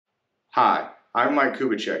Hi, I'm Mike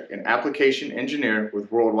Kubicek, an application engineer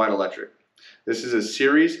with Worldwide Electric. This is a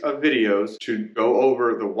series of videos to go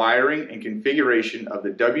over the wiring and configuration of the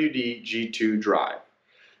WDG2 drive.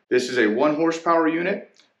 This is a 1 horsepower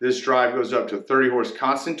unit. This drive goes up to 30 horse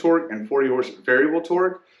constant torque and 40 horse variable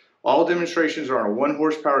torque. All demonstrations are on a 1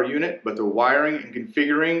 horsepower unit, but the wiring and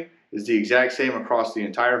configuring is the exact same across the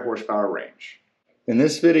entire horsepower range. In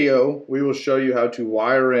this video, we will show you how to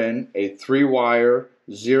wire in a 3-wire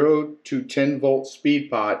 0 to 10 volt speed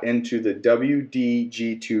pot into the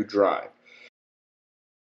WDG2 drive.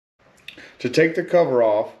 To take the cover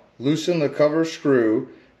off, loosen the cover screw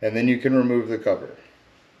and then you can remove the cover.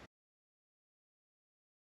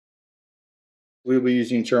 We'll be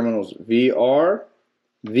using terminals VR,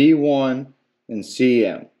 V1, and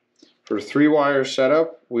CM. For 3-wire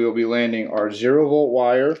setup, we will be landing our 0 volt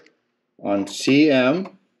wire on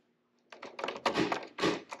CM,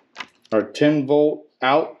 our 10 volt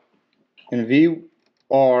out in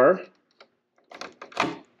VR,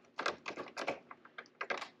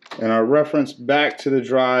 and our reference back to the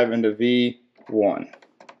drive into V1.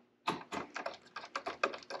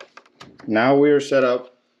 Now we are set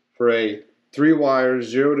up for a 3-wire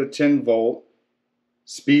 0 to 10 volt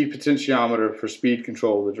speed potentiometer for speed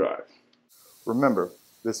control of the drive. Remember,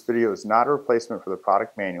 this video is not a replacement for the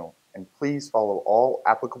product manual, and please follow all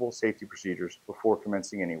applicable safety procedures before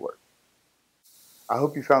commencing any work. I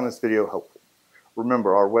hope you found this video helpful.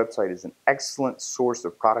 Remember, our website is an excellent source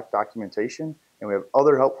of product documentation, and we have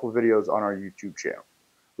other helpful videos on our YouTube channel.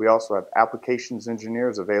 We also have applications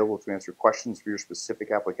engineers available to answer questions for your specific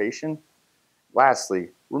application.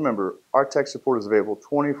 Lastly, remember, our tech support is available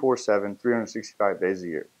 24/7, 365 days a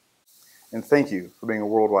year. And thank you for being a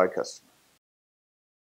Worldwide customer.